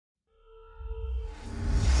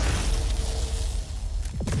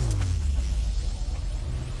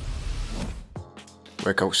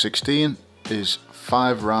Workout 16 is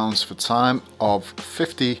 5 rounds for time of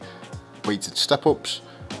 50 weighted step ups,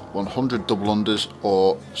 100 double unders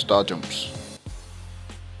or star jumps.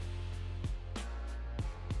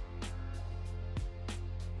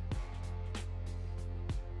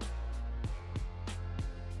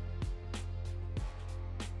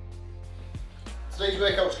 Today's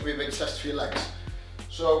workout is going to be a big test for your legs.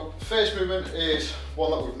 So first movement is one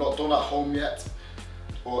that we've not done at home yet,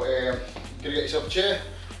 but you're going to get yourself a chair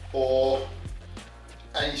or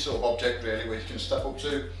any sort of object really where you can step up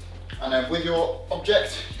to, and then with your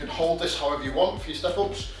object you can hold this however you want for your step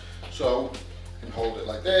ups. So you can hold it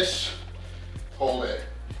like this, hold it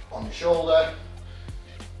on your shoulder,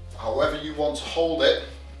 however you want to hold it,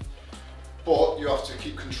 but you have to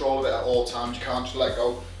keep control of it at all times. You can't just let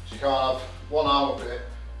go. So you can't have one arm up here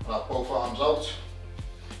and have both arms out.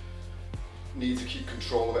 You need to keep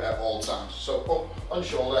control of it at all times. So up on your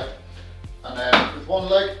shoulder, and then with one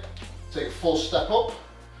leg take a full step up,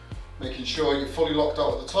 making sure you're fully locked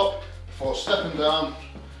out at the top before stepping down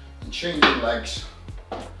and changing legs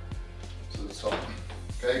to the top.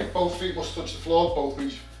 Okay, both feet must touch the floor,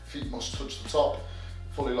 both feet must touch the top,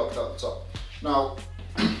 fully locked out at the top. Now,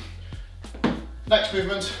 next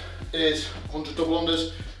movement is 100 double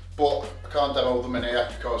unders, but I can't demo them in here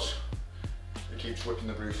because it keeps whipping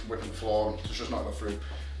the roof, whipping the floor, and it's just not going through.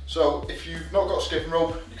 So if you've not got a skipping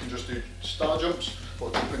rope, you can just do star jumps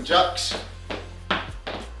or jumping jacks.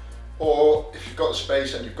 Or if you've got the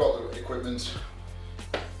space and you've got the equipment,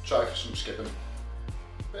 try for some skipping.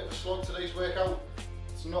 Bit of a slog today's workout.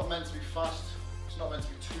 It's not meant to be fast, it's not meant to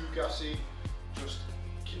be too gassy. Just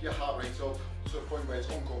keep your heart rate up to a point where it's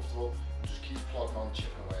uncomfortable and just keep plodding on,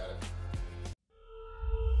 chipping away at it.